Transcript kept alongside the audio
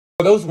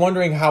For those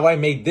wondering how I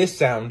made this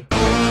sound,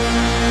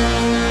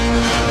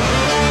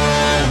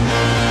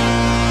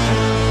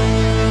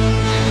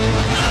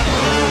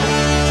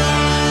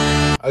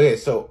 okay,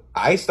 so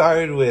I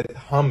started with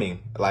humming,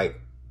 like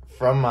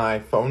from my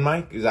phone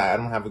mic, because I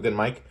don't have a good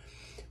mic,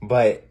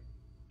 but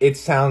it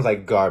sounds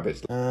like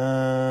garbage.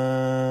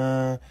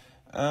 Bruh.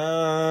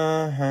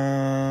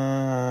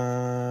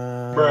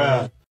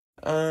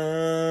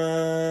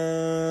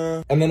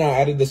 And then I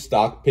added the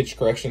stock pitch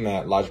correction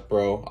that Logic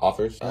Pro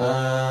offers.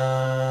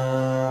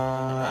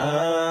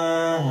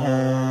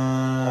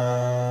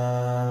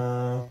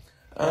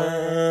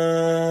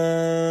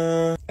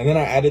 And then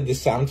I added the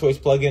Sound Choice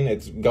plugin.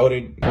 It's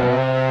goated.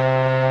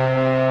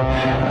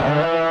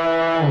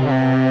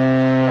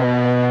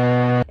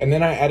 And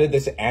then I added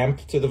this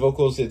amp to the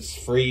vocals. It's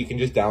free. You can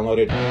just download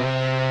it.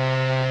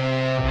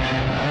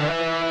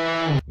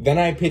 Then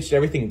I pitched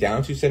everything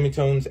down 2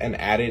 semitones and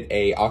added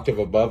a octave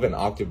above and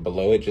octave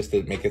below it just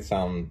to make it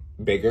sound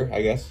bigger,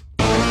 I guess.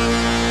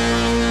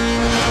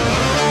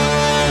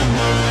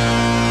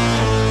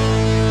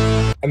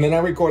 And then I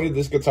recorded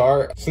this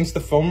guitar. Since the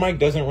phone mic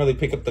doesn't really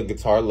pick up the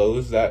guitar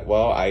lows that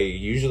well, I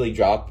usually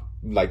drop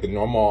like the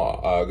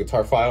normal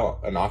guitar file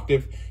an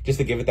octave just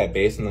to give it that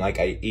bass, and then like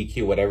I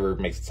EQ whatever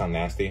makes it sound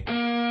nasty.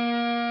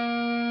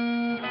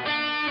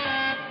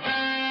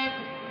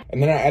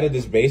 And then I added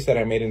this bass that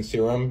I made in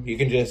Serum. You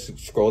can just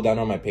scroll down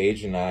on my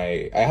page and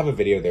I have a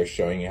video there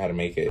showing you how to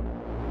make it.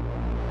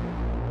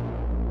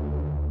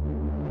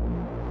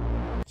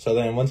 So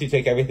then once you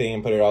take everything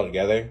and put it all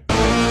together,